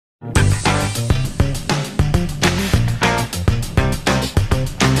Alright,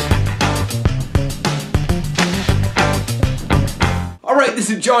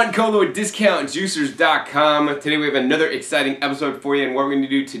 this is John Colo at DiscountJuicers.com. Today we have another exciting episode for you, and what we're going to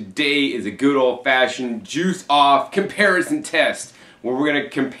do today is a good old-fashioned juice-off comparison test, where we're going to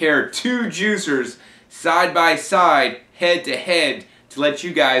compare two juicers side by side, head to head, to let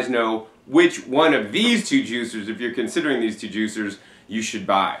you guys know which one of these two juicers, if you're considering these two juicers, you should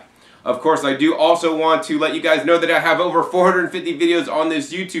buy. Of course, I do also want to let you guys know that I have over 450 videos on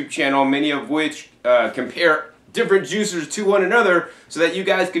this YouTube channel, many of which compare different juicers to one another so that you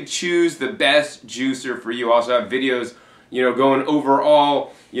guys could choose the best juicer for you. Also have videos, going over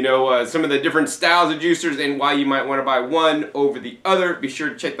all, some of the different styles of juicers and why you might want to buy one over the other. Be sure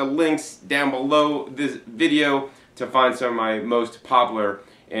to check the links down below this video to find some of my most popular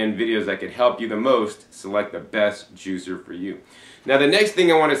and videos that could help you the most select the best juicer for you. Now, the next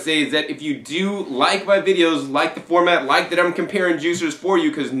thing I want to say is that if you do like my videos, like the format, like that I'm comparing juicers for you,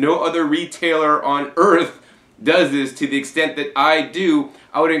 because no other retailer on earth does this to the extent that I do,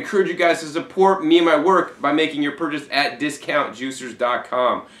 I would encourage you guys to support me and my work by making your purchase at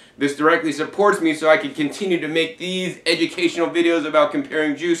DiscountJuicers.com. This directly supports me so I can continue to make these educational videos about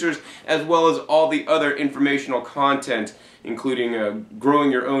comparing juicers, as well as all the other informational content, including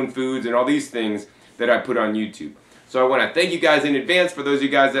growing your own foods and all these things that I put on YouTube. So I want to thank you guys in advance for those of you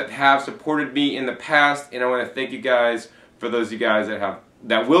guys that have supported me in the past, and I want to thank you guys for those of you guys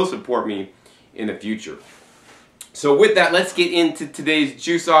that will support me in the future. So with that, let's get into today's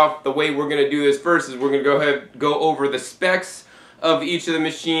juice off. The way we're going to do this first is we're going to go over the specs of each of the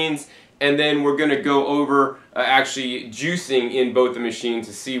machines, and then we're going to go over actually juicing in both the machines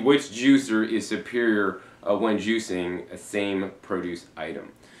to see which juicer is superior when juicing a same produce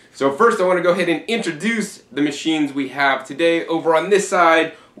item. So first I want to go ahead and introduce the machines we have today. Over on this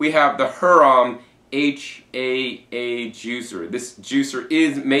side we have the Hurom H-AA juicer. This juicer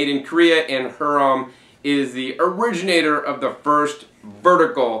is made in Korea, and Hurom is the originator of the first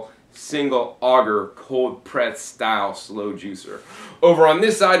vertical single auger cold press style slow juicer. Over on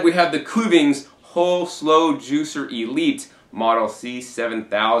this side we have the Kuvings whole slow juicer elite model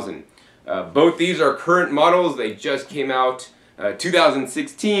C7000. Both these are current models. They just came out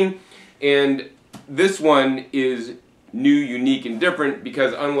 2016, and this one is new, unique, and different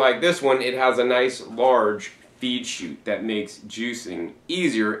because unlike this one, it has a nice large feed chute that makes juicing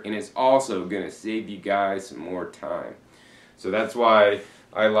easier, and it's also going to save you guys some more time. So that's why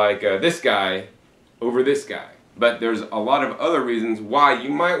I like this guy over this guy. But there's a lot of other reasons why you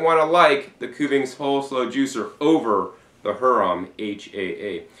might want to like the Kuvings whole slow juicer over the Hurom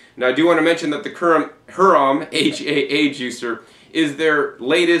H-AA. Now I do want to mention that the Hurom H-AA juicer is their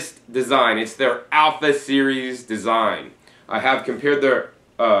latest design. It's their Alpha Series design. I have compared their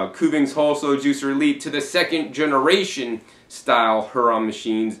Kuvings whole slow juicer elite to the second generation style Hurom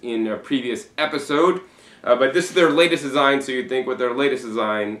machines in a previous episode. But this is their latest design, so you'd think with their latest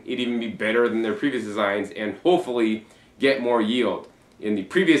design it'd even be better than their previous designs and hopefully get more yield. In the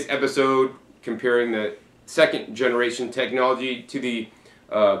previous episode, comparing the second generation technology to the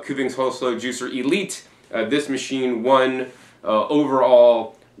Kuvings whole slow juicer elite, this machine won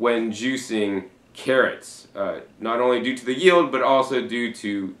overall when juicing carrots, not only due to the yield but also due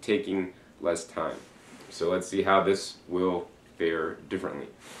to taking less time. So let's see how this will fare differently.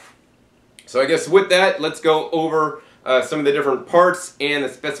 So I guess with that, let's go over some of the different parts and the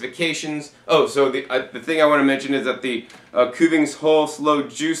specifications. Oh, so the thing I want to mention is that the Kuvings whole slow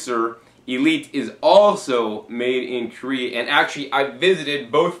juicer elite is also made in Korea, and actually I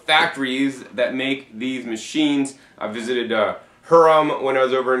visited both factories that make these machines. I visited Hurom when I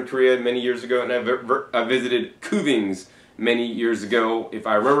was over in Korea many years ago, and I visited Kuvings many years ago. If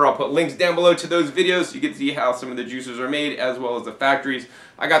I remember, I'll put links down below to those videos so you can see how some of the juicers are made as well as the factories.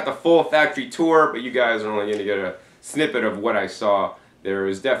 I got the full factory tour, but you guys are only going to get a snippet of what I saw there. It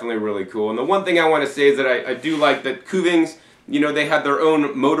was definitely really cool. And the one thing I want to say is that I do like that Kuvings, they have their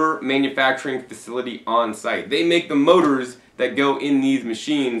own motor manufacturing facility on site. They make the motors that go in these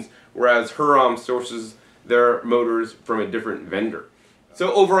machines, whereas Hurom sources their motors from a different vendor.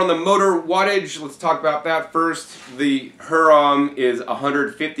 So over on the motor wattage, let's talk about that first. The Hurom is a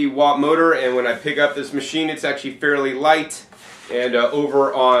 150 watt motor, and when I pick up this machine it's actually fairly light. And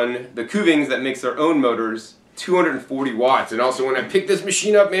over on the Kuvings that makes their own motors, 240 watts. And also when I pick this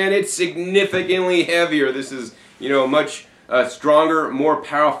machine up, man, it's significantly heavier. This is, a much stronger, more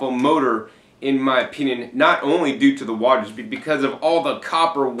powerful motor in my opinion, not only due to the wattage, but because of all the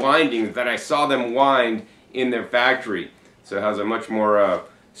copper windings that I saw them wind in their factory. So it has a much more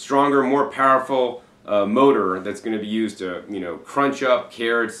stronger, more powerful motor that's going to be used to, crunch up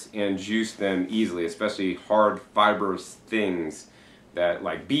carrots and juice them easily, especially hard fibrous things that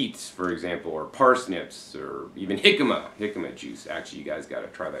like beets, for example, or parsnips, or even jicama juice. Actually, you guys got to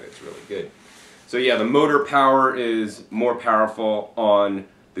try that. It's really good. So yeah, the motor power is more powerful on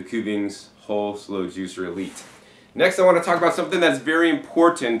the Kuvings Whole Slow Juicer Elite. Next, I want to talk about something that's very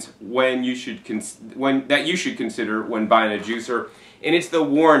important when you should consider when buying a juicer, and it's the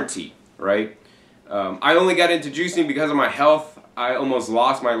warranty, right? I only got into juicing because of my health. I almost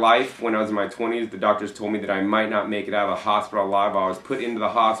lost my life when I was in my 20s. The doctors told me that I might not make it out of the hospital alive. I was put into the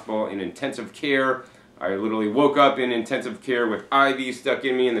hospital in intensive care. I literally woke up in intensive care with IV stuck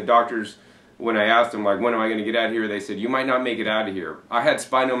in me, and the doctors, when I asked them, like, when am I going to get out of here, they said, you might not make it out of here. I had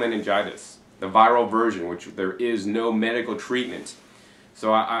spinal meningitis, the viral version, which there is no medical treatment.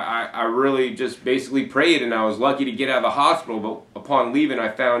 So I really just basically prayed, and I was lucky to get out of the hospital, but upon leaving I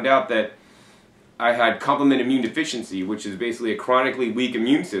found out that I had complement immune deficiency, which is basically a chronically weak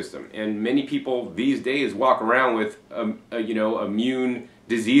immune system. And many people these days walk around with, immune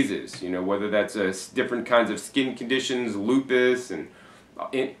diseases, whether that's different kinds of skin conditions, lupus, and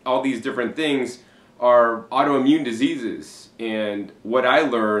all these different things are autoimmune diseases. And what I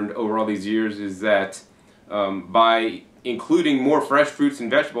learned over all these years is that by including more fresh fruits and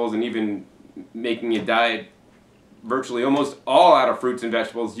vegetables, and even making a diet virtually almost all out of fruits and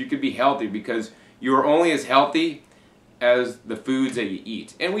vegetables, you could be healthy, because you are only as healthy as the foods that you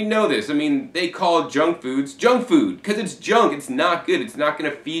eat. And we know this. I mean, they call junk foods junk food because it's junk. It's not good. It's not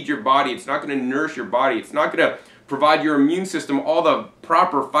going to feed your body. It's not going to nourish your body. It's not going to provide your immune system all the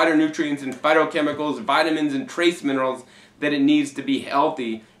proper phytonutrients and phytochemicals, vitamins and trace minerals that it needs to be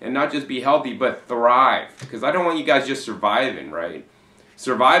healthy, and not just be healthy, but thrive. Because I don't want you guys just surviving, right?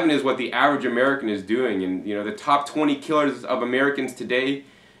 Surviving is what the average American is doing. And, the top 20 killers of Americans today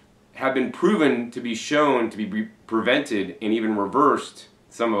have been proven to be shown to be prevented and even reversed,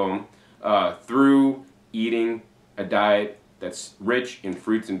 some of them, through eating a diet that's rich in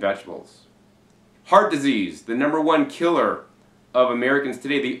fruits and vegetables. Heart disease, the #1 killer of Americans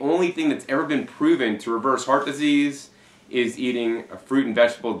today. The only thing that's ever been proven to reverse heart disease is eating a fruit and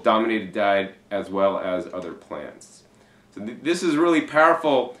vegetable dominated diet, as well as other plants. So this is really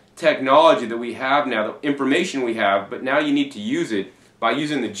powerful technology that we have now, the information we have, but now you need to use it by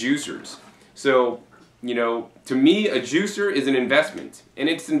using the juicers. So, to me, a juicer is an investment. And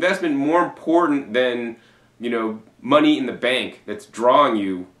it's an investment more important than, money in the bank that's drawing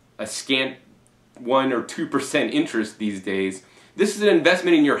you a scant 1 or 2% interest these days. This is an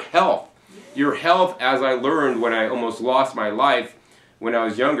investment in your health. Your health, as I learned when I almost lost my life when I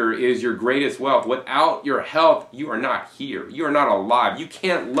was younger, is your greatest wealth. Without your health, you are not here. You are not alive. You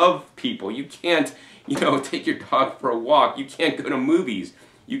can't love people. You can't take your dog for a walk. You can't go to movies.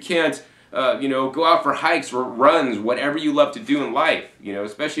 You can't, go out for hikes or runs, whatever you love to do in life,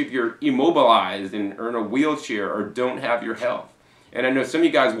 especially if you're immobilized and are in a wheelchair or don't have your health. And I know some of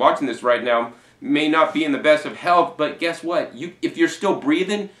you guys watching this right now may not be in the best of health, but guess what? If you're still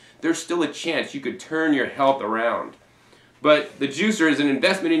breathing, there's still a chance you could turn your health around. But the juicer is an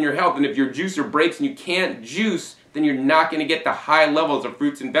investment in your health, and if your juicer breaks and you can't juice, then you're not going to get the high levels of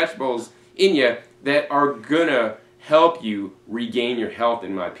fruits and vegetables in you that are gonna help you regain your health,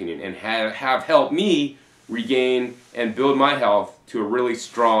 in my opinion, and have helped me regain and build my health to a really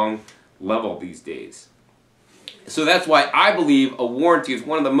strong level these days. So that's why I believe a warranty is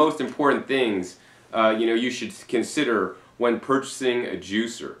one of the most important things you should consider when purchasing a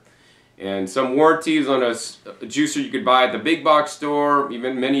juicer. And some warranties on a juicer you could buy at the big box store,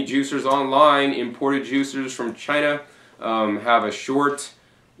 even many juicers online, imported juicers from China, have a short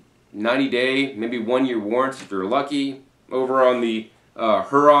 90-day, maybe 1-year warranty if you're lucky. Over on the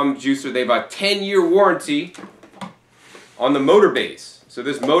Hurom juicer, they have a 10-year warranty on the motor base. So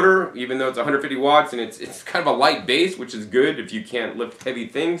this motor, even though it's 150 watts and it's kind of a light base, which is good if you can't lift heavy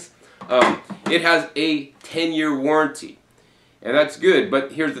things, it has a 10-year warranty. And that's good,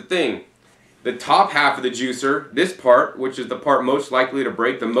 but here's the thing. The top half of the juicer, this part, which is the part most likely to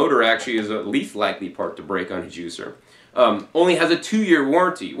break, the motor actually is the least likely part to break on a juicer, only has a 2-year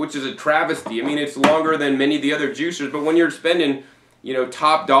warranty, which is a travesty. I mean, it's longer than many of the other juicers, but when you're spending,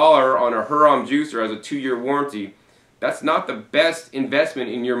 top dollar on a Hurom juicer as a 2-year warranty, that's not the best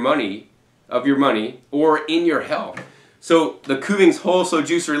investment in your money, or in your health. So the Kuvings Whole Slow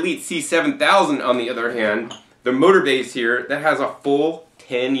Juicer Elite C7000, on the other hand, the motor base here, that has a full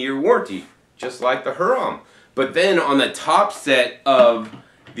 10-year warranty, just like the Hurom. But then on the top set of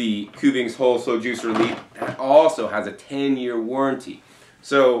the Kuvings Whole Slow Juicer Elite, that also has a 10-year warranty.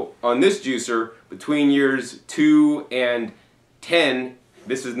 So on this juicer, between years 2 and 10,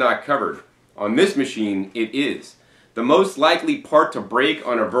 this is not covered. On this machine, it is. The most likely part to break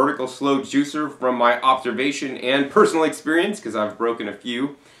on a vertical slow juicer, from my observation and personal experience, because I've broken a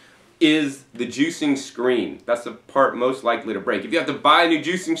few, is the juicing screen. That's the part most likely to break. If you have to buy a new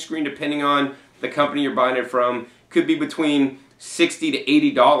juicing screen, depending on the company you're buying it from, could be between $60 to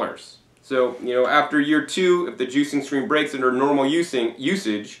 $80. So, you know, after year 2, if the juicing screen breaks under normal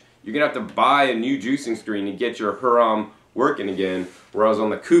usage, you're going to have to buy a new juicing screen to get your Hurom working again. Whereas on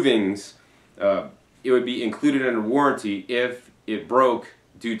the Kuvings, it would be included under warranty if it broke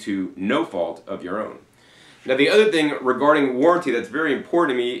due to no fault of your own. Now, the other thing regarding warranty that's very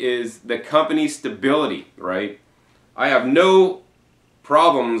important to me is the company's stability, right? I have no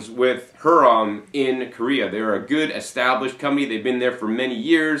problems with Hurom in Korea. They're a good established company. They've been there for many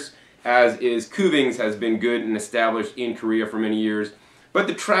years, as is Kuvings has been good and established in Korea for many years. But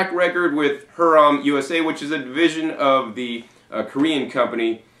the track record with Hurom USA, which is a division of the Korean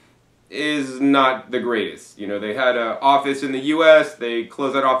company, is not the greatest. You know, they had an office in the US, they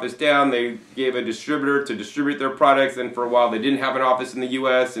closed that office down, they gave a distributor to distribute their products, and for a while they didn't have an office in the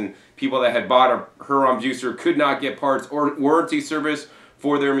US, and people that had bought a Hurom juicer could not get parts or warranty service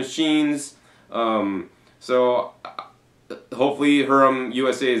for their machines. So hopefully Hurom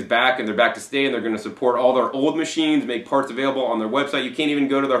USA is back, and they're back to stay, and they're going to support all their old machines, make parts available on their website. You can't even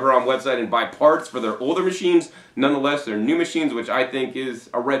go to the Hurom website and buy parts for their older machines. Nonetheless, they're new machines, which I think is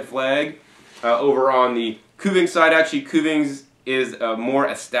a red flag. Over on the Kuvings side, actually, Kuvings is a more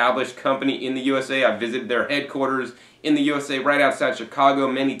established company in the USA. I've visited their headquarters in the USA right outside Chicago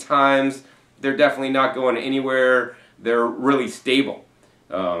many times. They're definitely not going anywhere. They're really stable.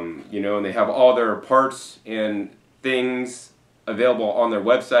 You know, and they have all their parts and things available on their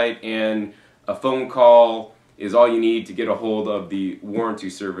website, and a phone call is all you need to get a hold of the warranty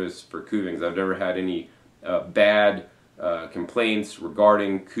service for Kuvings. I've never had any bad complaints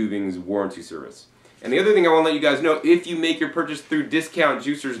regarding Kuvings warranty service. And the other thing I want to let you guys know, if you make your purchase through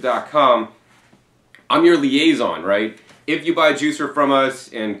discountjuicers.com, I'm your liaison, right? If you buy a juicer from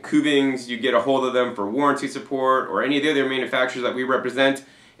us and Kuvings, you get a hold of them for warranty support, or any of the other manufacturers that we represent,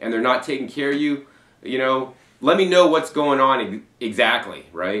 and they're not taking care of you, you know, let me know what's going on exactly,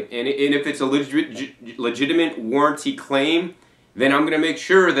 right? And if it's a legitimate warranty claim, then I'm going to make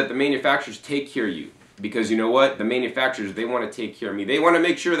sure that the manufacturers take care of you. Because you know what? The manufacturers, they want to take care of me. They want to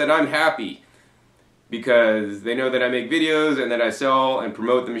make sure that I'm happy, because they know that I make videos and that I sell and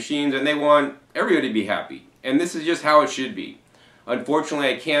promote the machines, and they want everybody to be happy. And this is just how it should be. Unfortunately,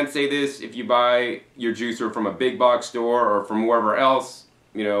 I can't say this if you buy your juicer from a big box store or from wherever else,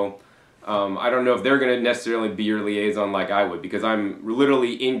 you know. I don't know if they're going to necessarily be your liaison like I would, because I'm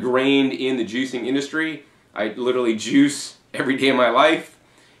literally ingrained in the juicing industry. I literally juice every day of my life,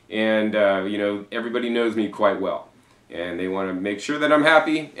 and you know, everybody knows me quite well, and they want to make sure that I'm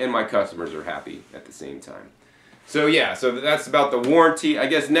happy and my customers are happy at the same time. So yeah, so that's about the warranty. I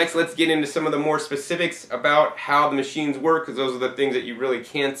guess next let's get into some of the more specifics about how the machines work, because those are the things that you really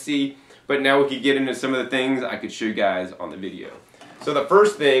can't see. But now we could get into some of the things I could show you guys on the video. So the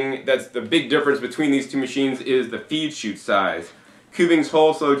first thing that's the big difference between these two machines is the feed chute size. Kuvings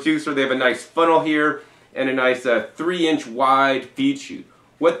whole slow juicer, they have a nice funnel here and a nice 3-inch wide feed chute.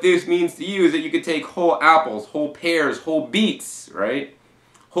 What this means to you is that you could take whole apples, whole pears, whole beets, right?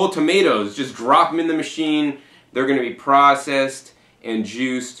 Whole tomatoes, just drop them in the machine. They're going to be processed and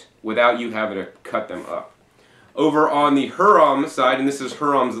juiced without you having to cut them up. Over on the Hurom side, and this is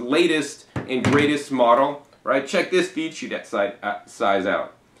Hurom's latest and greatest model, right? Check this feed chute size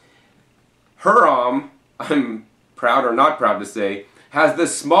out. Hurom, I'm proud or not proud to say, has the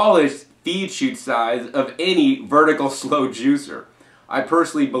smallest feed chute size of any vertical slow juicer. I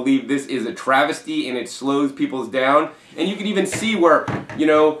personally believe this is a travesty, and it slows people down. And you can even see where, you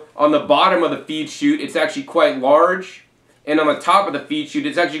know, on the bottom of the feed chute, it's actually quite large. And on the top of the feed chute,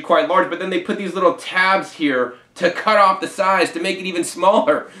 it's actually quite large. But then they put these little tabs here to cut off the size to make it even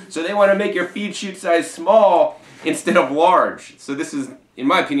smaller. So they want to make your feed chute size small instead of large. So this is, in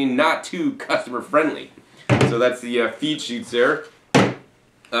my opinion, not too customer friendly. So that's the feed chutes there.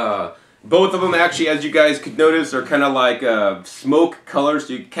 Both of them actually, as you guys could notice, are kind of like smoke colors,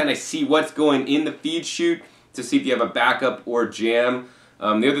 so you kind of see what's going in the feed chute to see if you have a backup or jam.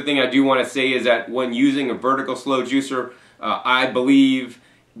 The other thing I do want to say is that when using a vertical slow juicer, I believe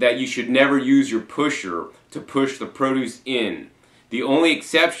that you should never use your pusher to push the produce in. The only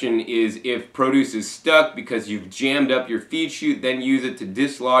exception is if produce is stuck because you've jammed up your feed chute, then use it to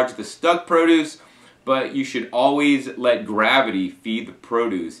dislodge the stuck produce. But you should always let gravity feed the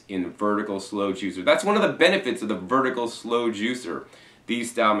produce in the vertical slow juicer. That's one of the benefits of the vertical slow juicer, these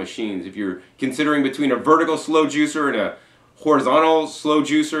style machines. If you're considering between a vertical slow juicer and a horizontal slow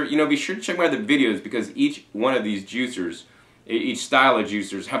juicer, you know, be sure to check my other videos because each one of these juicers, each style of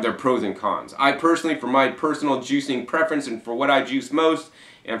juicers have their pros and cons. I personally, for my personal juicing preference and for what I juice most,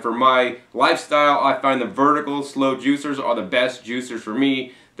 and for my lifestyle, I find the vertical slow juicers are the best juicers for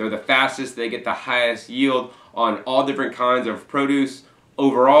me. They're the fastest, they get the highest yield on all different kinds of produce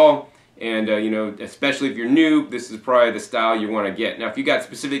overall. And you know, especially if you're new, this is probably the style you want to get. Now if you got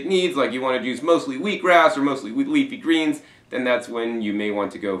specific needs, like you want to juice mostly wheatgrass or mostly leafy greens, then that's when you may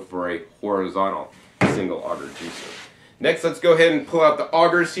want to go for a horizontal single auger juicer. Next, let's go ahead and pull out the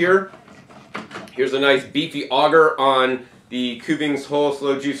augers here. Here's a nice beefy auger on the Kuvings Whole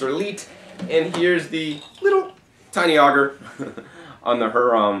Slow Juicer Elite, and here's the little tiny auger on the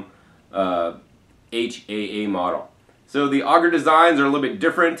Hurom H-AA model. So the auger designs are a little bit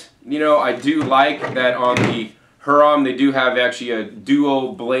different. You know, I do like that on the Hurom they do have actually a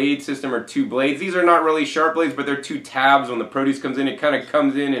dual blade system, or two blades. These are not really sharp blades, but they're two tabs. When the produce comes in, it kind of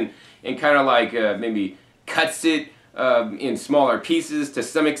comes in and kind of like maybe cuts it in smaller pieces to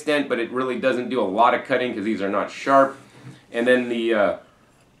some extent, but it really doesn't do a lot of cutting because these are not sharp. And then the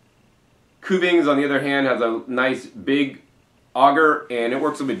Kuvings, on the other hand, has a nice big auger, and it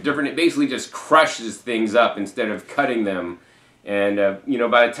works a bit different. It basically just crushes things up instead of cutting them. And you know,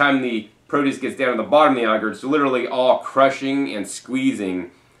 by the time the produce gets down to the bottom of the auger, it's literally all crushing and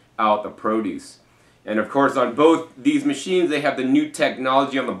squeezing out the produce. And of course, on both these machines, they have the new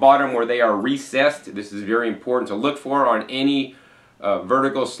technology on the bottom where they are recessed. This is very important to look for on any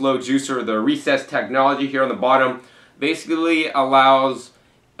vertical slow juicer. The recessed technology here on the bottom basically allows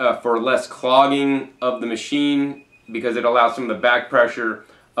for less clogging of the machine, because it allows some of the back pressure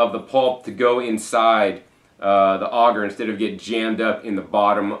of the pulp to go inside the auger instead of get jammed up in the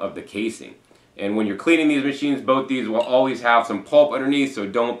bottom of the casing. And when you're cleaning these machines, both these will always have some pulp underneath, so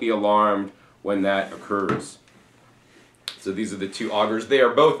don't be alarmed when that occurs. So these are the two augers. They are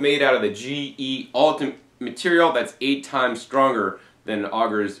both made out of the GE Ultimate material that's 8 times stronger than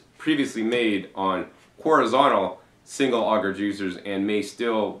augers previously made on horizontal single auger juicers, and may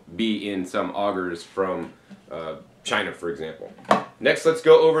still be in some augers from China, for example. Next, let's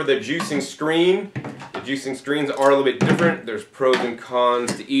go over the juicing screen. The juicing screens are a little bit different. There's pros and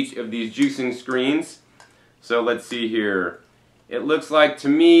cons to each of these juicing screens. So let's see here. It looks like to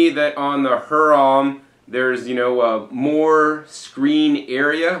me that on the Hurom there's, you know, more screen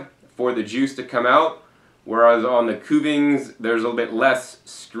area for the juice to come out, whereas on the Kuvings there's a little bit less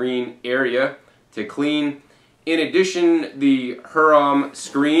screen area to clean. In addition, the Hurom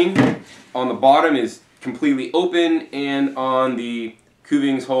screen on the bottom is completely open, and on the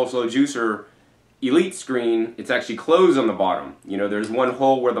Kuvings Whole Slow Juicer Elite screen, it's actually closed on the bottom. You know, there's one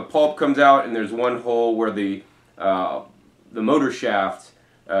hole where the pulp comes out, and there's one hole where the motor shaft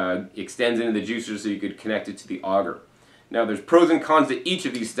extends into the juicer so you could connect it to the auger. Now, there's pros and cons to each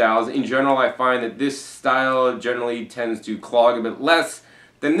of these styles. In general, I find that this style generally tends to clog a bit less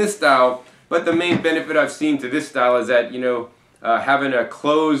than this style, but the main benefit I've seen to this style is that, you know, having a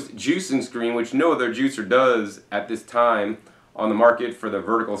closed juicing screen, which no other juicer does at this time on the market for the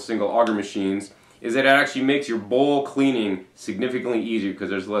vertical single auger machines, is that it actually makes your bowl cleaning significantly easier because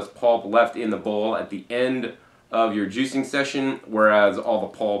there's less pulp left in the bowl at the end of your juicing session, whereas all the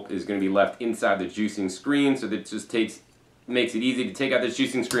pulp is going to be left inside the juicing screen. So that just makes it easy to take out this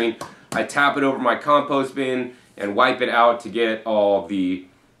juicing screen. I tap it over my compost bin and wipe it out to get all the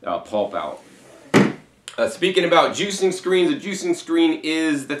pulp out. Speaking about juicing screens, a juicing screen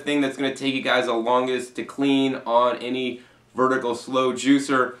is the thing that's going to take you guys the longest to clean on any vertical slow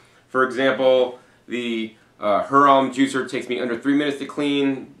juicer. For example, the Hurom juicer takes me under 3 minutes to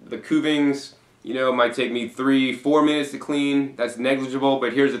clean. The Kuvings, you know, might take me 3-4 minutes to clean. That's negligible,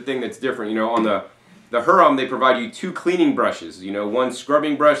 but here's the thing that's different. You know, on the Hurom, they provide you 2 cleaning brushes. You know, one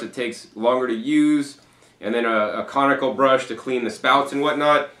scrubbing brush that takes longer to use, and then a conical brush to clean the spouts and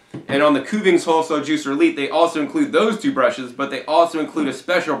whatnot. And on the Kuvings Whole Slow Juicer Elite, they also include those 2 brushes, but they also include a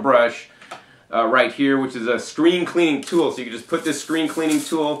special brush right here, which is a screen cleaning tool. So you can just put this screen cleaning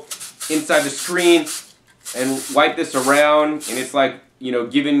tool inside the screen and wipe this around, and it's like, you know,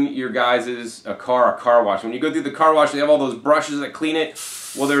 giving your guys a car wash. When you go through the car wash, they have all those brushes that clean it.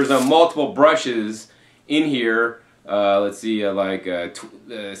 Well, there's multiple brushes in here. Let's see,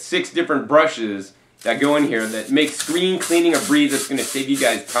 6 different brushes that go in here that make screen cleaning a breeze that's going to save you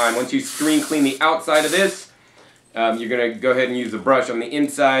guys time. Once you screen clean the outside of this, you're going to go ahead and use the brush on the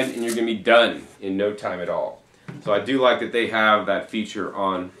inside, and you're going to be done in no time at all. So I do like that they have that feature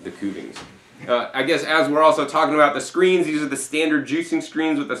on the Kuvings. I guess as we're also talking about the screens, these are the standard juicing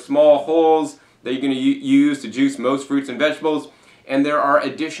screens with the small holes that you're going to use to juice most fruits and vegetables. And there are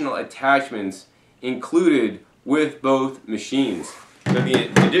additional attachments included with both machines. So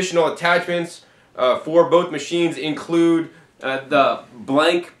the additional attachments for both machines include the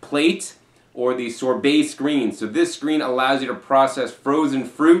blank plate or the sorbet screen. So this screen allows you to process frozen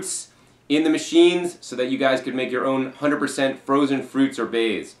fruits in the machines so that you guys could make your own 100% frozen fruit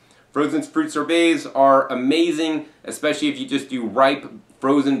sorbets. Frozen fruit sorbets are amazing, especially if you just do ripe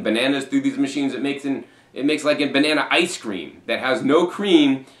frozen bananas through these machines. It makes like a banana ice cream that has no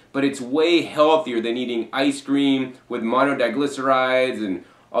cream, but it's way healthier than eating ice cream with monodiglycerides and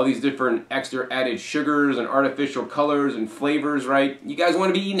all these different extra added sugars and artificial colors and flavors, right? You guys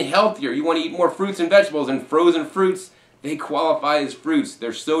want to be eating healthier. You want to eat more fruits and vegetables, and frozen fruits, they qualify as fruits.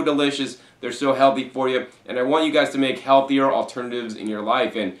 They're so delicious. They're so healthy for you. And I want you guys to make healthier alternatives in your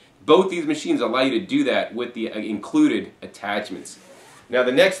life. And both these machines allow you to do that with the included attachments. Now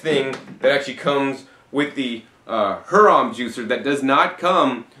the next thing that actually comes with the Hurom juicer that does not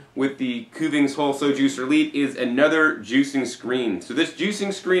come with the Kuvings Whole Slow Juicer Elite is another juicing screen. So this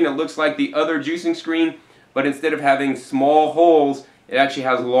juicing screen, it looks like the other juicing screen, but instead of having small holes, it actually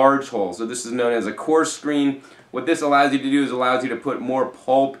has large holes. So this is known as a coarse screen. What this allows you to do is allows you to put more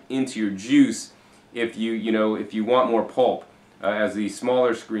pulp into your juice if you want more pulp, as the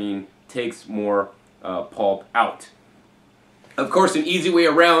smaller screen takes more pulp out. Of course, an easy way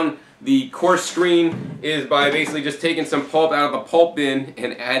around the coarse screen is by basically just taking some pulp out of the pulp bin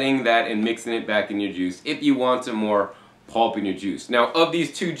and adding that and mixing it back in your juice if you want some more pulp in your juice. Now, of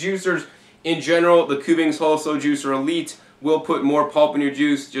these two juicers, in general, the Kuvings Whole Slow Juicer Elite will put more pulp in your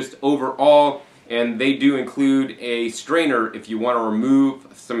juice just overall, and they do include a strainer if you want to remove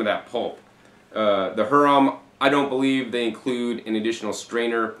some of that pulp. The Hurom, I don't believe they include an additional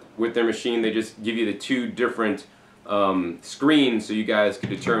strainer with their machine. They just give you the two different screens so you guys can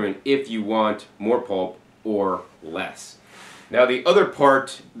determine if you want more pulp or less. Now the other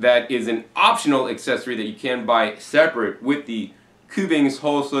part that is an optional accessory that you can buy separate with the Kuvings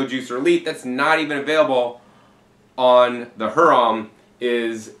Whole Slow Juicer Elite that's not even available on the Hurom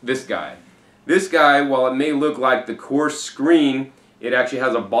is this guy. This guy, while it may look like the coarse screen, it actually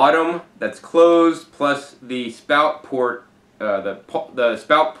has a bottom that's closed, plus the spout port, the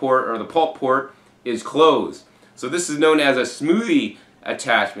spout port or the pulp port is closed. So this is known as a smoothie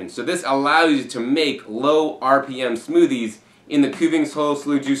attachment. So this allows you to make low RPM smoothies in the Kuvings Whole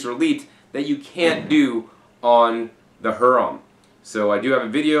Slow Juicer Elite that you can't do on the Hurom. So I do have a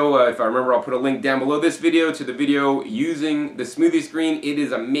video, if I remember I'll put a link down below this video to the video using the smoothie screen. It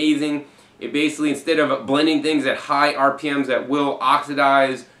is amazing. It basically, instead of blending things at high RPMs that will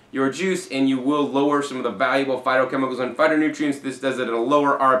oxidize your juice and you will lower some of the valuable phytochemicals and phytonutrients, this does it at a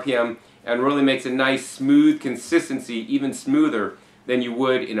lower RPM and really makes a nice smooth consistency, even smoother than you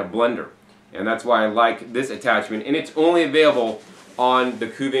would in a blender. And that's why I like this attachment, and it's only available on the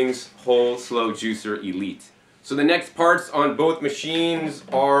Kuvings Whole Slow Juicer Elite. So the next parts on both machines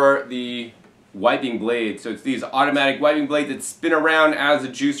are the wiping blades. So it's these automatic wiping blades that spin around as the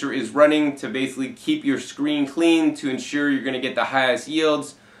juicer is running to basically keep your screen clean to ensure you're going to get the highest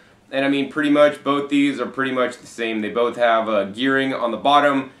yields. And I mean, pretty much both these are pretty much the same. They both have gearing on the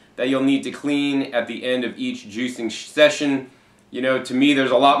bottom that you'll need to clean at the end of each juicing session. You know, to me,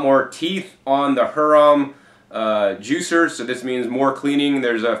 there's a lot more teeth on the Hurom juicer, so this means more cleaning.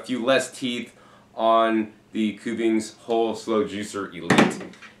 There's a few less teeth on the Kuvings Whole Slow Juicer Elite.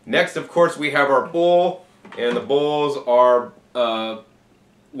 Next, of course, we have our bowl, and the bowls are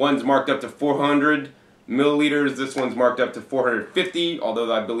one's marked up to 400 milliliters. This one's marked up to 450,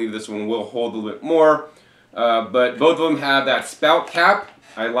 although I believe this one will hold a little bit more. But both of them have that spout cap.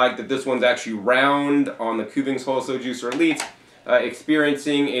 I like that this one's actually round on the Kuvings Whole Slow Juicer Elite.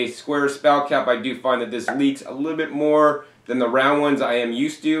 Experiencing a square spout cap, I do find that this leaks a little bit more than the round ones I am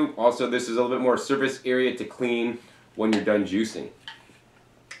used to. Also, this is a little bit more surface area to clean when you're done juicing.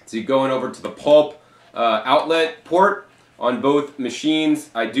 So going over to the pulp outlet port on both machines,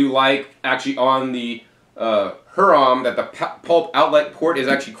 I do like actually on the Hurom that the pulp outlet port is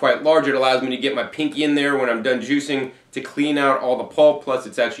actually quite large. It allows me to get my pinky in there when I'm done juicing to clean out all the pulp, plus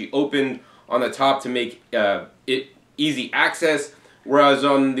it's actually opened on the top to make it easy access, whereas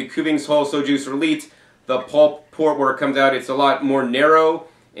on the Kuvings Whole Slow Juicer Elite, the pulp port where it comes out, it's a lot more narrow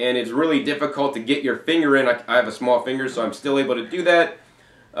and it's really difficult to get your finger in. I have a small finger, so I'm still able to do that.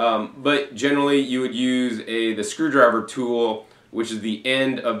 But generally you would use the screwdriver tool, which is the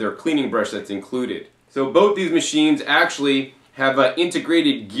end of their cleaning brush that's included. So both these machines actually have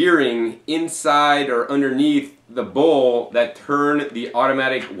integrated gearing inside or underneath the bowl that turn the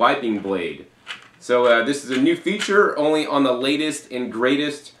automatic wiping blade. So this is a new feature only on the latest and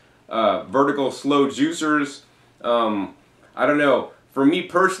greatest vertical slow juicers. I don't know. For me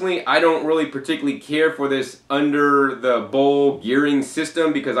personally, I don't really particularly care for this under the bowl gearing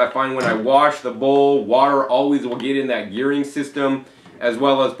system, because I find when I wash the bowl, water always will get in that gearing system, as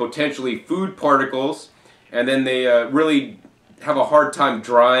well as potentially food particles, and then they really have a hard time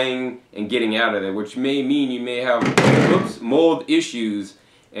drying and getting out of there, which may mean you may have mold issues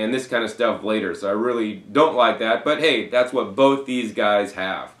and this kind of stuff later. So I really don't like that, but hey, that's what both these guys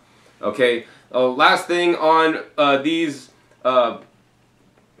have. Okay, last thing on these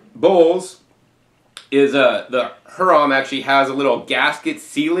bowls is the Hurom actually has a little gasket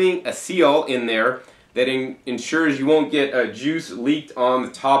seal in there that ensures you won't get juice leaked on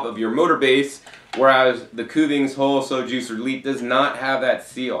the top of your motor base, whereas the Kuvings whole slow juicer elite does not have that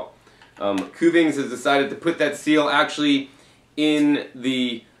seal. Kuvings has decided to put that seal actually in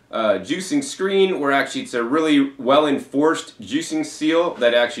the juicing screen, where actually it's a really well enforced juicing seal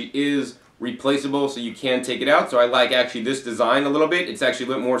that actually is replaceable, so you can take it out. So I like actually this design a little bit. It's actually a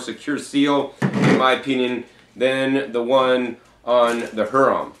little more secure seal, in my opinion, than the one on the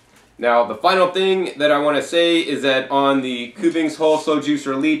Hurom. Now, the final thing that I want to say is that on the Kuvings Whole Slow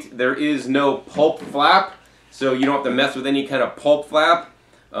Juicer Elite, there is no pulp flap, so you don't have to mess with any kind of pulp flap,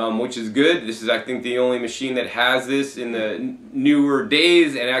 which is good. This is, I think, the only machine that has this in the newer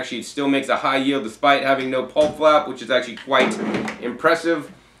days, and actually it still makes a high yield despite having no pulp flap, which is actually quite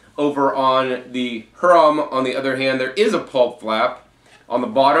impressive. Over on the Hurom, on the other hand, there is a pulp flap on the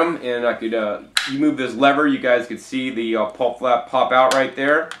bottom, and I could, you move this lever, you guys could see the pulp flap pop out right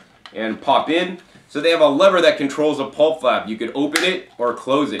there and pop in. So they have a lever that controls a pulp flap. You could open it or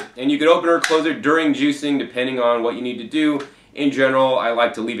close it, and you could open or close it during juicing depending on what you need to do. In general, I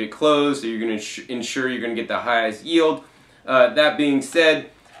like to leave it closed so you're going to ensure you're going to get the highest yield. That being said,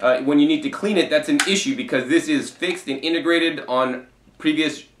 when you need to clean it, that's an issue because this is fixed and integrated. On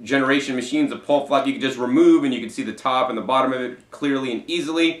previous generation machines, the pulp flap you could just remove and you could see the top and the bottom of it clearly and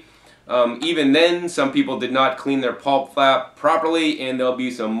easily. Even then, some people did not clean their pulp flap properly, and there'll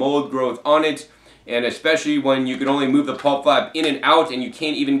be some mold growth on it. And especially when you can only move the pulp flap in and out, and you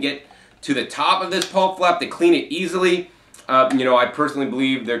can't even get to the top of this pulp flap to clean it easily. You know, I personally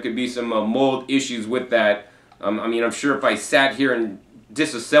believe there could be some mold issues with that. I mean, I'm sure if I sat here and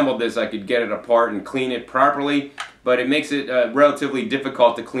disassembled this, I could get it apart and clean it properly, but it makes it relatively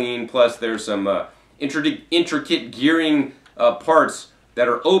difficult to clean. Plus, there's some intricate gearing parts that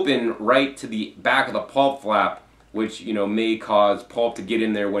are open right to the back of the pulp flap, which, you know, may cause pulp to get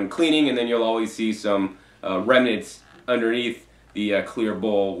in there when cleaning, and then you'll always see some remnants underneath the clear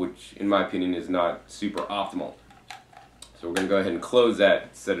bowl, which in my opinion is not super optimal. So we're going to go ahead and close that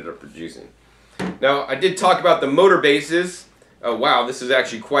and set it up for juicing. Now, I did talk about the motor bases. Wow, this is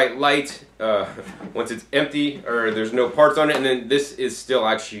actually quite light once it's empty, or there's no parts on it, and then this is still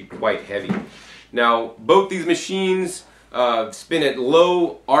actually quite heavy. Now, both these machines spin at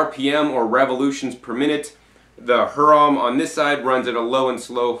low RPM or revolutions per minute. The Hurom on this side runs at a low and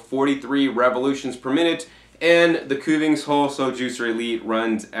slow 43 revolutions per minute, and the Kuvings Whole Slow Juicer Elite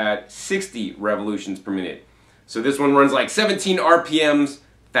runs at 60 revolutions per minute. So this one runs like 17 RPMs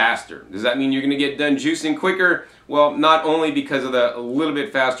faster. Does that mean you're going to get done juicing quicker? Well, not only because of the a little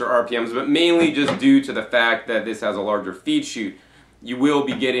bit faster RPMs, but mainly just due to the fact that this has a larger feed chute. You will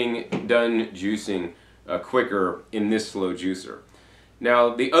be getting done juicing quicker in this slow juicer.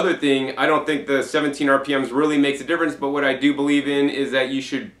 Now, the other thing, I don't think the 17 RPMs really makes a difference, but what I do believe in is that you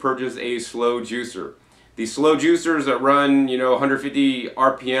should purchase a slow juicer. These slow juicers that run, you know, 150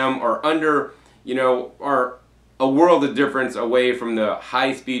 RPM or under, you know, are a world of difference away from the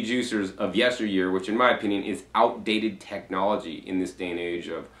high-speed juicers of yesteryear, which in my opinion is outdated technology in this day and age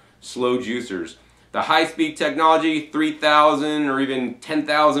of slow juicers. The high-speed technology, 3,000 or even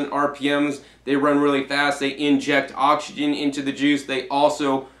 10,000 RPMs, they run really fast. They inject oxygen into the juice. They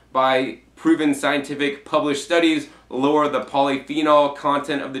also, by proven scientific published studies, lower the polyphenol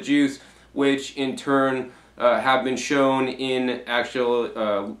content of the juice, which in turn have been shown in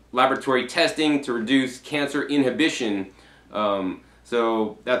actual laboratory testing to reduce cancer inhibition.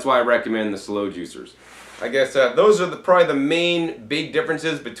 So that's why I recommend the slow juicers. I guess those are probably the main big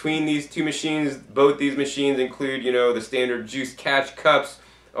differences between these two machines. Both these machines include, you know, the standard juice catch cups.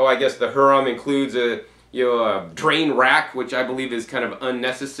 Oh, I guess the Hurom includes a, you know, a drain rack, which I believe is kind of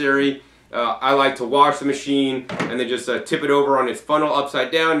unnecessary. I like to wash the machine and then just tip it over on its funnel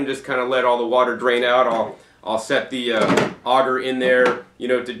upside down and just kind of let all the water drain out. I'll set the auger in there, you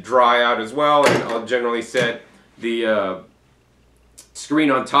know, to dry out as well, and I'll generally set the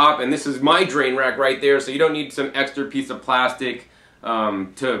screen on top, and this is my drain rack right there, so you don't need some extra piece of plastic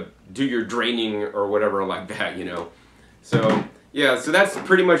to do your draining or whatever like that, you know. So Yeah, so that's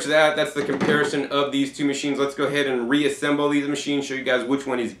pretty much that. That's the comparison of these two machines. Let's go ahead and reassemble these machines, show you guys which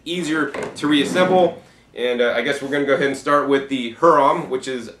one is easier to reassemble. And I guess we're going to go ahead and start with the Hurom, which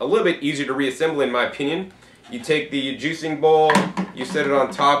is a little bit easier to reassemble in my opinion. You take the juicing bowl, you set it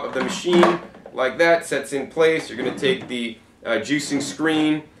on top of the machine like that, sets in place. You're going to take the juicing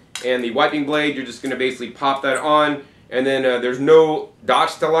screen and the wiping blade. You're just going to basically pop that on, and then there's no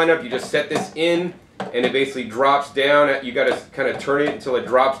dots to line up. You just set this in, and it basically drops down. You got to kind of turn it until it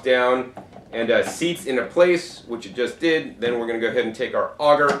drops down and seats into place, which it just did. Then we're going to go ahead and take our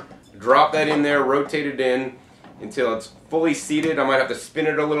auger, drop that in there, rotate it in until it's fully seated. I might have to spin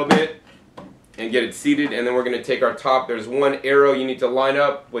it a little bit and get it seated, and then we're going to take our top. There's one arrow you need to line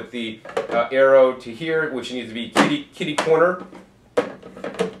up with the arrow to here, which needs to be kitty corner.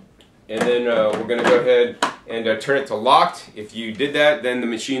 And then we're going to go ahead and turn it to locked. If you did that, then the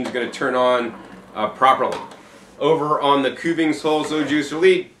machine's going to turn on properly. Over on the Kuvings Wholesale Juicer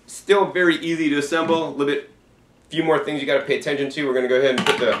Elite, still very easy to assemble. A little bit, few more things you got to pay attention to. We're going to go ahead and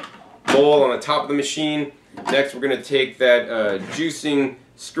put the bowl on the top of the machine. Next, we're going to take that juicing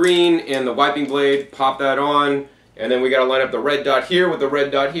screen and the wiping blade, pop that on, and then we got to line up the red dot here with the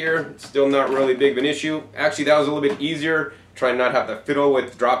red dot here. Still not really big of an issue. Actually, that was a little bit easier. Try not have to fiddle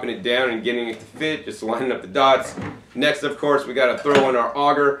with dropping it down and getting it to fit, just lining up the dots. Next, of course, we got to throw in our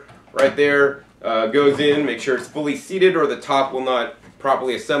auger right there. Goes in, make sure it's fully seated or the top will not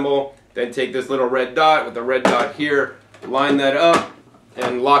properly assemble. Then take this little red dot with the red dot here, line that up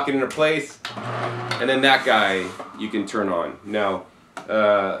and lock it into place, and then that guy you can turn on. Now,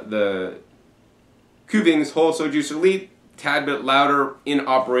 the Kuvings Wholesale Juicer Elite, tad bit louder in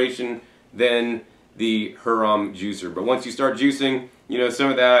operation than the Hurom juicer, but once you start juicing, you know,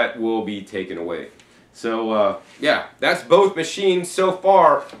 some of that will be taken away. So yeah, that's both machines so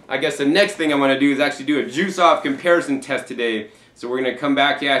far. I guess the next thing I'm going to do is actually do a juice off comparison test today. So we're going to come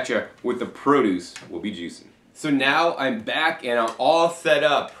back at you with the produce we'll be juicing. So now I'm back and I'm all set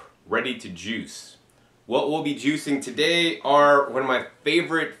up, ready to juice. What we'll be juicing today are one of my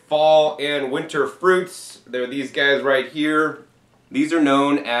favorite fall and winter fruits. They're these guys right here. These are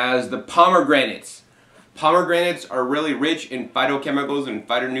known as the pomegranates. Pomegranates are really rich in phytochemicals and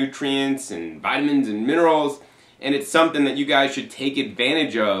phytonutrients and vitamins and minerals, and it's something that you guys should take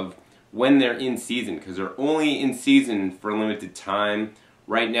advantage of when they're in season, because they're only in season for a limited time.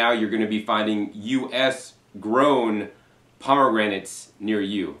 Right now you're going to be finding US grown pomegranates near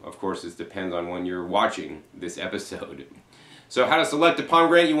you. Of course, this depends on when you're watching this episode. So how to select a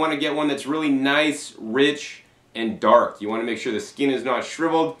pomegranate: you want to get one that's really nice, rich, and dark. You want to make sure the skin is not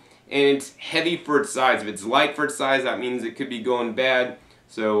shriveled and it's heavy for its size. If it's light for its size, that means it could be going bad.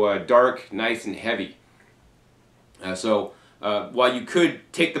 So dark, nice, and heavy. While you could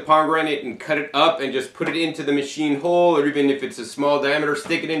take the pomegranate and cut it up and just put it into the machine hole, or even if it's a small diameter,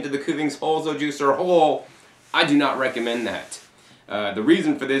 stick it into the Kuvings Wholesale Juicer hole, I do not recommend that. The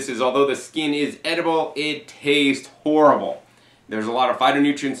reason for this is, although the skin is edible, it tastes horrible. There's a lot of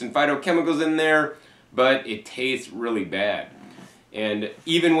phytonutrients and phytochemicals in there, but it tastes really bad. And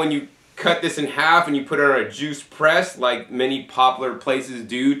even when you cut this in half and you put it on a juice press, like many popular places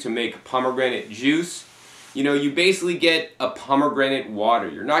do to make pomegranate juice, you know, you basically get a pomegranate water.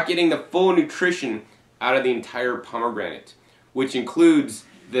 You're not getting the full nutrition out of the entire pomegranate, which includes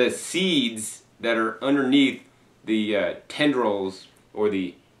the seeds that are underneath the tendrils or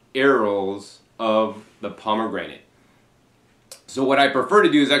the arils of the pomegranate. So what I prefer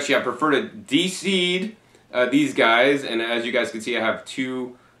to do is actually I prefer to de-seed these guys, and as you guys can see, I have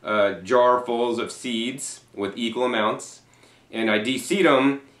two jarfuls of seeds with equal amounts, and I de-seed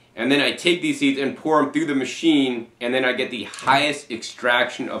them, and then I take these seeds and pour them through the machine, and then I get the highest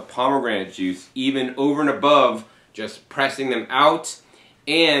extraction of pomegranate juice, even over and above just pressing them out,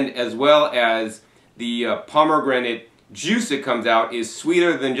 and as well as the pomegranate juice that comes out is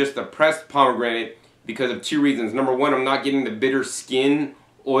sweeter than just the pressed pomegranate because of two reasons. Number one, I'm not getting the bitter skin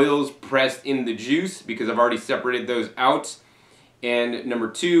oils pressed in the juice because I've already separated those out. And number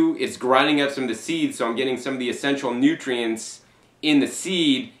two, it's grinding up some of the seeds, so I'm getting some of the essential nutrients in the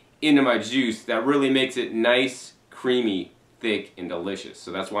seed into my juice that really makes it nice, creamy, thick, and delicious.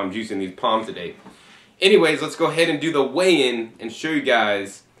 So that's why I'm juicing these poms today. Anyways, let's go ahead and do the weigh-in and show you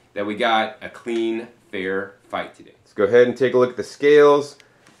guys that we got a clean, fair fight today. Let's go ahead and take a look at the scales.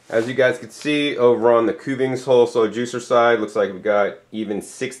 As you guys can see, over on the Kuvings Wholesale Juicer side, looks like we got even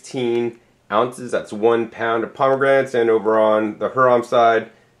 16 ounces. That's 1 pound of pomegranates. And over on the Hurom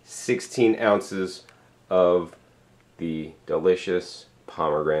side, 16 ounces of the delicious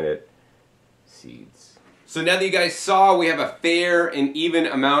pomegranate seeds. So now that you guys saw, we have a fair and even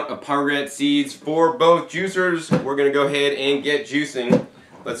amount of pomegranate seeds for both juicers. We're going to go ahead and get juicing.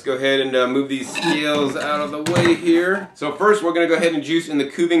 Let's go ahead and move these scales out of the way here. So first we're going to go ahead and juice in the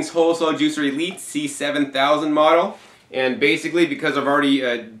Kuvings Wholesale Juicer Elite C7000 model. And basically, because I've already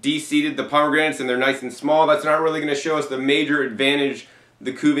de-seeded the pomegranates and they're nice and small, that's not really going to show us the major advantage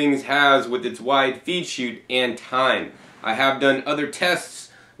the Kuvings has with its wide feed chute and time. I have done other tests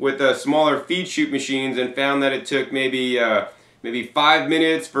with smaller feed chute machines and found that it took maybe 5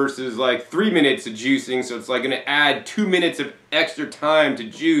 minutes versus like 3 minutes of juicing, so it's like going to add 2 minutes of extra time to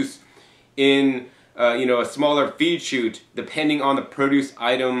juice in a smaller feed chute depending on the produce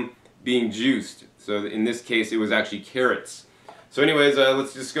item being juiced. So in this case it was actually carrots. So anyways,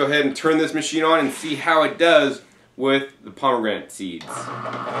 let's just go ahead and turn this machine on and see how it does with the pomegranate seeds. So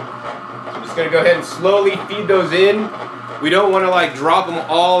I'm just going to go ahead and slowly feed those in. We don't want to like drop them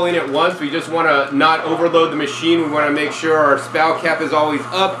all in at once. We just want to not overload the machine. We want to make sure our spout cap is always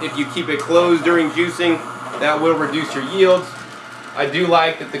up. If you keep it closed during juicing, that will reduce your yields. I do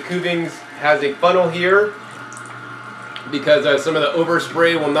like that the Kuvings has a funnel here because some of the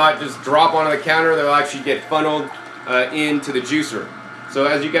overspray will not just drop onto the counter. They'll actually get funneled into the juicer. So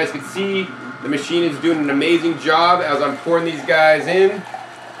as you guys can see, the machine is doing an amazing job as I'm pouring these guys in.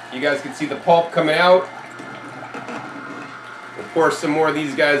 You guys can see the pulp coming out. We'll pour some more of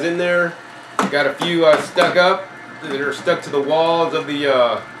these guys in there. We've got a few stuck up that are stuck to the walls of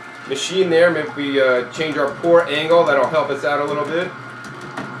the machine there. Maybe if we change our pour angle, that'll help us out a little bit.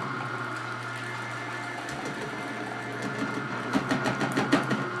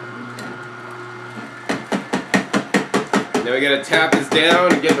 Now we gotta tap this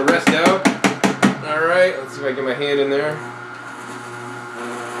down and get the rest out. Alright, let's see if I can get my hand in there.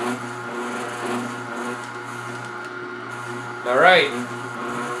 Alright,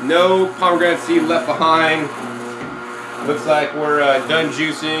 no pomegranate seed left behind. Looks like we're done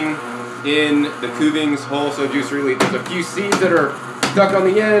juicing in the Kuvings Wholesale Juicer Elite. There's a few seeds that are stuck on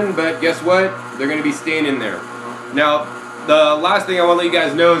the end, but guess what? They're going to be staying in there. Now, the last thing I want to let you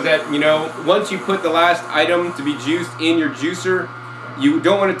guys know is that, once you put the last item to be juiced in your juicer, you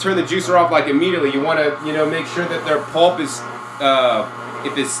don't want to turn the juicer off like immediately. You want to, make sure that their pulp is,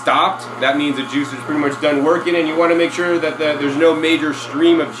 if it's stopped, that means the juicer is pretty much done working, and you want to make sure that there's no major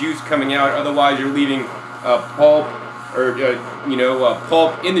stream of juice coming out. Otherwise, you're leaving pulp or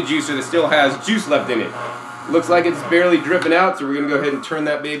pulp in the juicer that still has juice left in it. Looks like it's barely dripping out, so we're going to go ahead and turn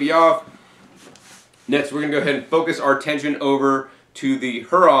that baby off. Next, we're going to go ahead and focus our attention over to the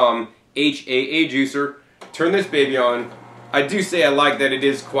Hurom H-AA juicer. Turn this baby on. I do say I like that it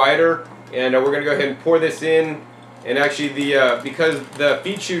is quieter, and we're going to go ahead and pour this in. And actually, because the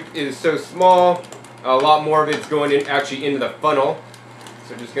feed chute is so small, a lot more of it's going in actually into the funnel.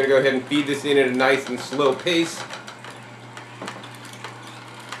 So just going to go ahead and feed this in at a nice and slow pace.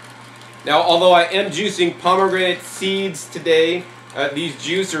 Now, although I am juicing pomegranate seeds today, these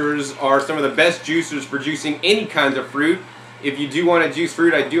juicers are some of the best juicers for juicing any kinds of fruit. If you do want to juice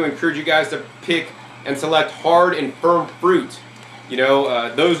fruit, I do encourage you guys to pick and select hard and firm fruit.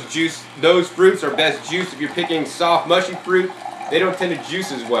 Those fruits are best juiced. If you're picking soft, mushy fruit, they don't tend to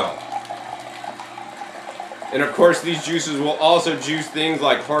juice as well. And of course, these juicers will also juice things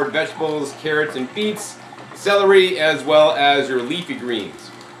like hard vegetables, carrots and beets, celery, as well as your leafy greens.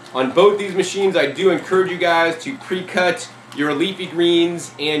 On both these machines, I do encourage you guys to pre-cut your leafy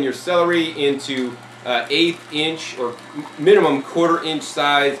greens and your celery into 1/8 inch or minimum 1/4 inch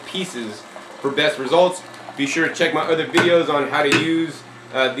size pieces for best results. Be sure to check my other videos on how to use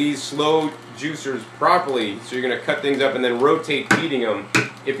these slow juicers properly. So you're going to cut things up and then rotate feeding them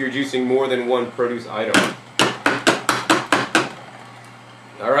if you're juicing more than one produce item.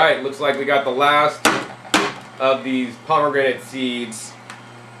 Alright, looks like we got the last of these pomegranate seeds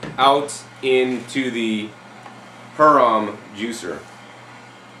out into the Hurom juicer.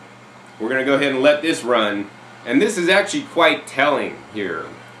 We're going to go ahead and let this run, and this is actually quite telling here,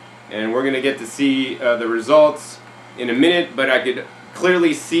 and we're going to get to see the results in a minute, but I could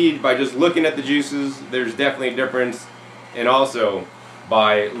clearly see by just looking at the juices there's definitely a difference, and also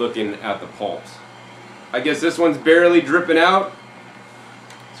by looking at the pulps. I guess this one's barely dripping out,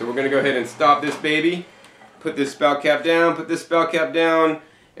 so we're going to go ahead and stop this baby, put this spout cap down, put this spout cap down,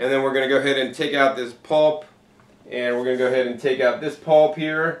 and then we're going to go ahead and take out this pulp, and we're going to go ahead and take out this pulp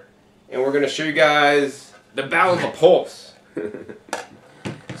here, and we're going to show you guys the battle of the pulps.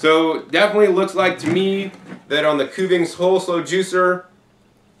 So definitely looks like to me that on the Kuvings Wholesale Juicer,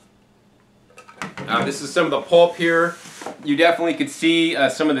 this is some of the pulp here. You definitely could see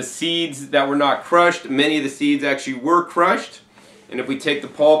some of the seeds that were not crushed. Many of the seeds actually were crushed. And if we take the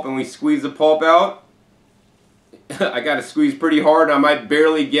pulp and we squeeze the pulp out, I got to squeeze pretty hard. I might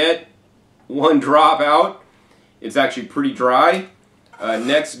barely get one drop out. It's actually pretty dry.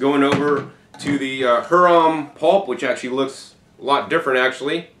 Next, going over to the Hurom pulp, which actually looks a lot different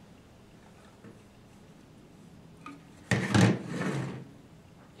actually.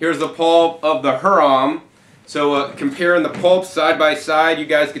 Here's the pulp of the Hurom. So comparing the pulp side by side, you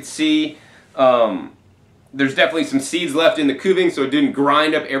guys could see there's definitely some seeds left in the Kuvings, so it didn't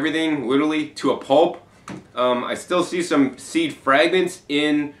grind up everything literally to a pulp. I still see some seed fragments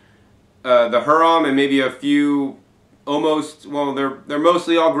in the Hurom, and maybe a few almost, well, they're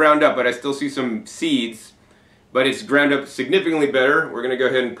mostly all ground up, but I still see some seeds. But it's ground up significantly better. We're going to go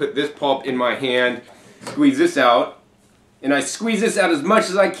ahead and put this pulp in my hand, squeeze this out. And I squeeze this out as much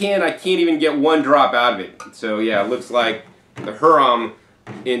as I can. I can't even get one drop out of it. So yeah, it looks like the Hurom,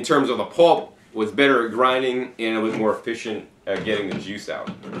 in terms of the pulp, was better at grinding and it was more efficient at getting the juice out.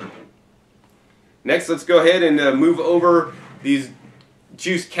 Next, let's go ahead and move over these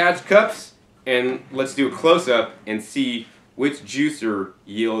juice catch cups, and let's do a close-up and see which juicer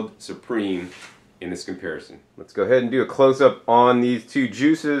yield supreme in this comparison. Let's go ahead and do a close-up on these two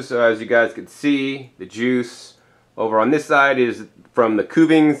juices. As you guys can see, the juice over on this side is from the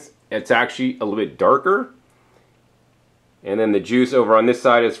Kuvings. It's actually a little bit darker. And then the juice over on this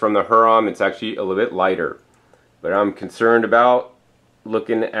side is from the Hurom. It's actually a little bit lighter. But I'm concerned about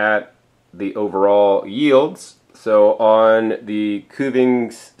looking at the overall yields. So on the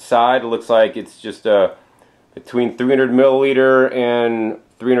Kuvings side, it looks like it's just between 300 milliliter and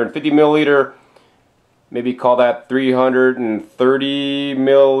 350 milliliter. Maybe call that 330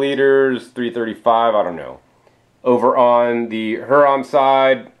 milliliters, 335, I don't know. Over on the Hurom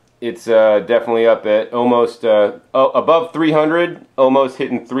side, it's definitely up at almost above 300, almost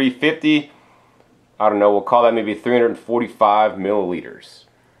hitting 350. I don't know, we'll call that maybe 345 milliliters.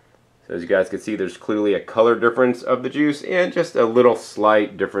 So as you guys can see, there's clearly a color difference of the juice and just a little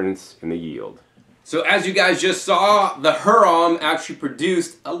slight difference in the yield. So as you guys just saw, the Hurom actually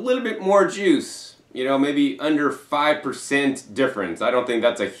produced a little bit more juice. You know, maybe under 5% difference. I don't think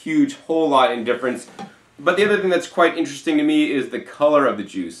that's a huge whole lot in difference. But the other thing that's quite interesting to me is the color of the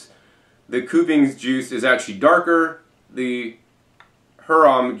juice. The Kuvings juice is actually darker. The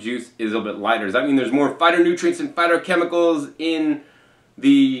Hurom juice is a little bit lighter. Does that mean there's more phytonutrients and phytochemicals in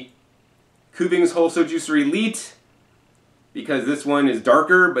the Kuvings Wholesale Juicer Elite? Because this one is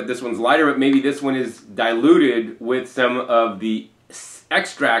darker, but this one's lighter, but maybe this one is diluted with some of the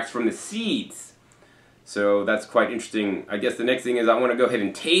extracts from the seeds. So that's quite interesting. I guess the next thing is I want to go ahead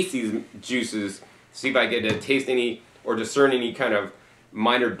and taste these juices, see if I get to taste any or discern any kind of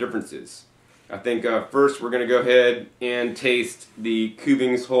minor differences. I think first we're going to go ahead and taste the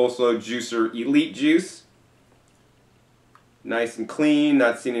Kuvings Wholesale Juicer Elite juice. Nice and clean,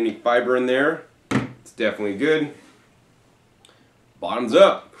 not seeing any fiber in there. It's definitely good. Bottoms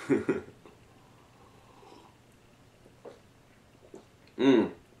up.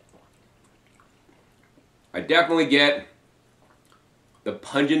 I definitely get the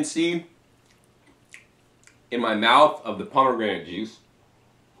pungency in my mouth of the pomegranate juice.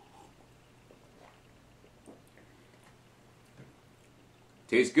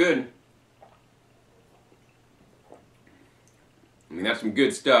 Tastes good. I mean, that's some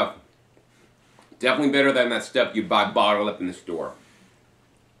good stuff. Definitely better than that stuff you buy bottled up in the store.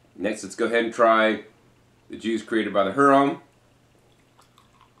 Next, let's go ahead and try the juice created by the Hurom.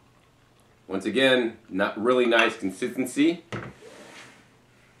 Once again, not really nice consistency.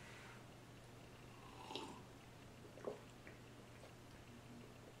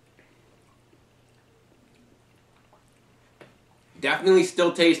 Definitely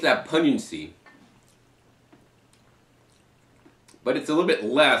still taste that pungency, but it's a little bit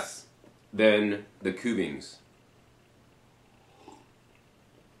less than the Kuvings.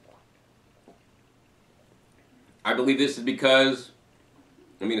 I believe this is because,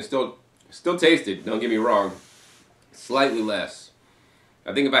 I mean, it's still tasted, don't get me wrong, slightly less.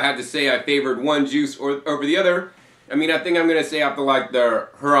 I think if I had to say I favored one juice over the other, I mean, I think I'm going to say I feel like the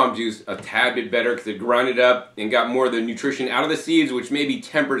Hurom juice a tad bit better because it grinded up and got more of the nutrition out of the seeds, which maybe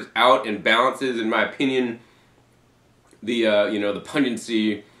tempers out and balances, in my opinion, the you know, the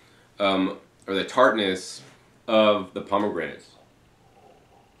pungency or the tartness of the pomegranates.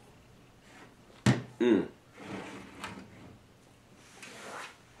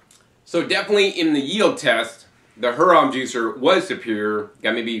 So definitely in the yield test, the Hurom juicer was superior.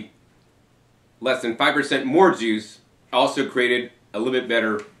 Got maybe less than 5% more juice. Also created a little bit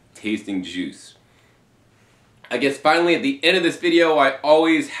better tasting juice. I guess finally at the end of this video, I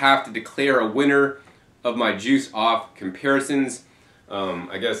always have to declare a winner of my juice off comparisons.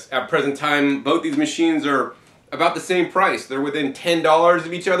 I guess at present time, both these machines are about the same price. They're within $10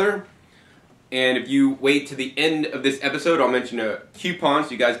 of each other. And if you wait to the end of this episode, I'll mention a coupon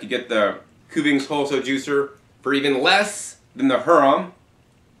so you guys could get the Kuvings wholesale juicer for even less than the Hurom.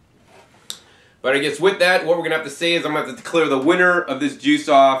 But I guess with that, what we're going to have to say is I'm going to have to declare the winner of this juice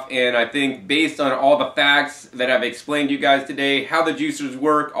off. And I think based on all the facts that I've explained to you guys today, how the juicers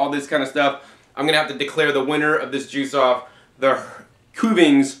work, all this kind of stuff, I'm going to have to declare the winner of this juice off, the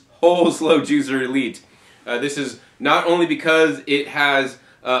Kuvings Whole Slow Juicer Elite. This is not only because it has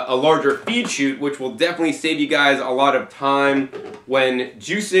a larger feed chute, which will definitely save you guys a lot of time when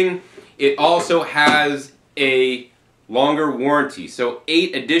juicing. It also has a longer warranty, so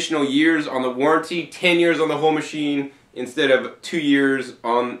 8 additional years on the warranty, 10 years on the whole machine instead of 2 years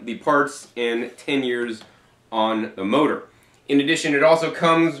on the parts and 10 years on the motor. In addition, it also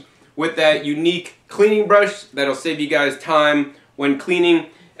comes with that unique cleaning brush that'll save you guys time when cleaning,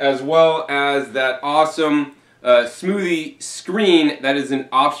 as well as that awesome smoothie screen that is an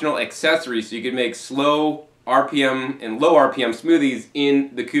optional accessory, so you can make slow RPM and low RPM smoothies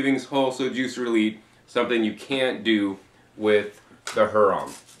in the Kuvings Whole Slow Juicer Elite, something you can't do with the Hurom.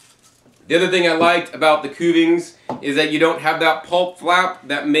 The other thing I liked about the Kuvings is that you don't have that pulp flap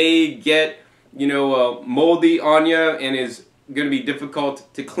that may get, you know, moldy on you and is going to be difficult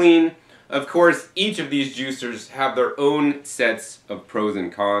to clean. Of course, each of these juicers have their own sets of pros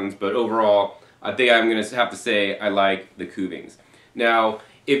and cons, but overall, I think I'm going to have to say I like the Kuvings. Now,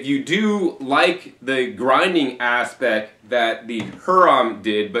 if you do like the grinding aspect that the Hurom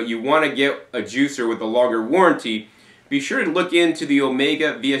did, but you want to get a juicer with a longer warranty, be sure to look into the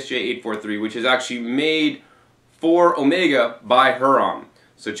Omega VSJ843, which is actually made for Omega by Hurom.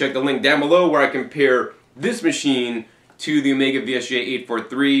 So check the link down below where I compare this machine to the Omega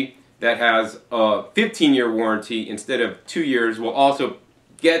VSJ843 that has a 15-year warranty instead of 2 years. Will also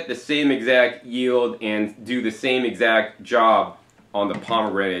get the same exact yield and do the same exact job on the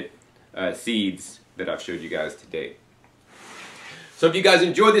pomegranate seeds that I've showed you guys today. So if you guys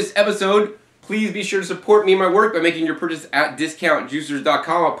enjoyed this episode, please be sure to support me and my work by making your purchase at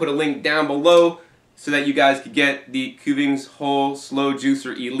discountjuicers.com. I'll put a link down below so that you guys could get the Kuvings Whole Slow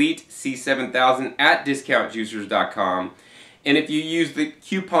Juicer Elite C7000 at discountjuicers.com. And if you use the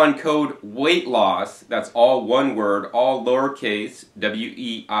coupon code WEIGHTLOSS, that's all one word, all lowercase,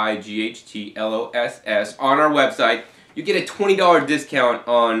 WEIGHTLOSS, on our website, you get a $20 discount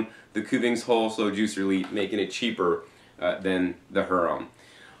on the Kuvings Whole Slow Juicer Elite, making it cheaper than the Hurom.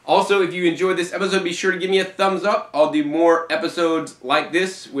 Also, if you enjoyed this episode, be sure to give me a thumbs up. I'll do more episodes like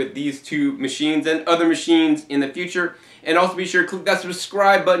this with these two machines and other machines in the future. And also be sure to click that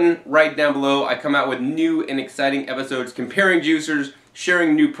subscribe button right down below. I come out with new and exciting episodes comparing juicers,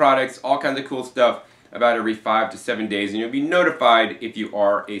 sharing new products, all kinds of cool stuff about every 5 to 7 days. And you'll be notified if you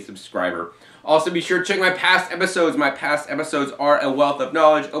are a subscriber. Also, be sure to check my past episodes. My past episodes are a wealth of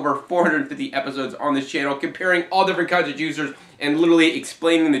knowledge. Over 450 episodes on this channel comparing all different kinds of juicers and literally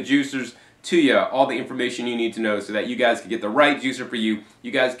explaining the juicers to you, all the information you need to know so that you guys could get the right juicer for you. You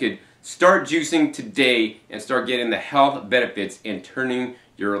guys could start juicing today and start getting the health benefits and turning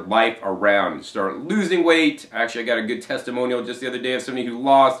your life around. Start losing weight. Actually, I got a good testimonial just the other day of somebody who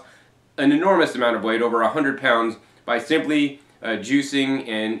lost an enormous amount of weight, over 100 pounds, by simply juicing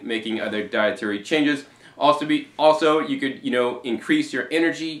and making other dietary changes. Also, you could, increase your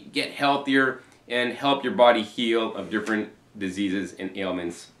energy, get healthier, and help your body heal of different diseases and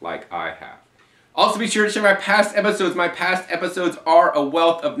ailments like I have. Also, be sure to check my past episodes. My past episodes are a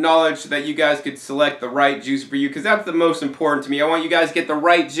wealth of knowledge so that you guys could select the right juicer for you, because that's the most important to me. I want you guys to get the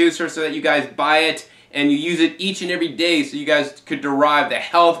right juicer so that you guys buy it and you use it each and every day so you guys could derive the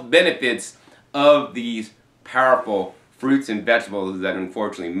health benefits of these powerful fruits and vegetables that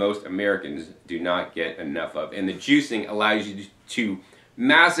unfortunately most Americans do not get enough of. And the juicing allows you to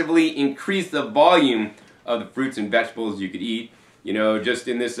massively increase the volume of the fruits and vegetables you could eat. Just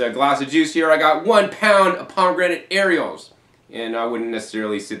in this glass of juice here, I got 1 pound of pomegranate Aerials. And I wouldn't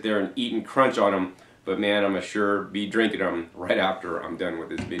necessarily sit there and eat and crunch on them, but man, I'm sure be drinking them right after I'm done with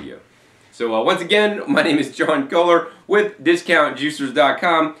this video. So once again, my name is John Kohler with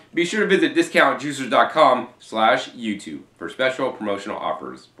DiscountJuicers.com. Be sure to visit DiscountJuicers.com/YouTube for special promotional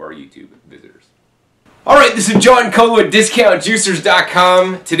offers for our YouTube visitors. Alright, this is John Kohler with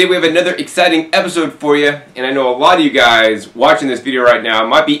DiscountJuicers.com. Today we have another exciting episode for you, and I know a lot of you guys watching this video right now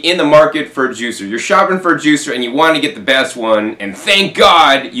might be in the market for a juicer. You're shopping for a juicer and you want to get the best one, and thank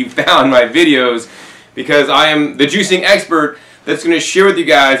God you found my videos, because I am the juicing expert that's going to share with you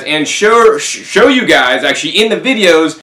guys and show you guys actually in the videos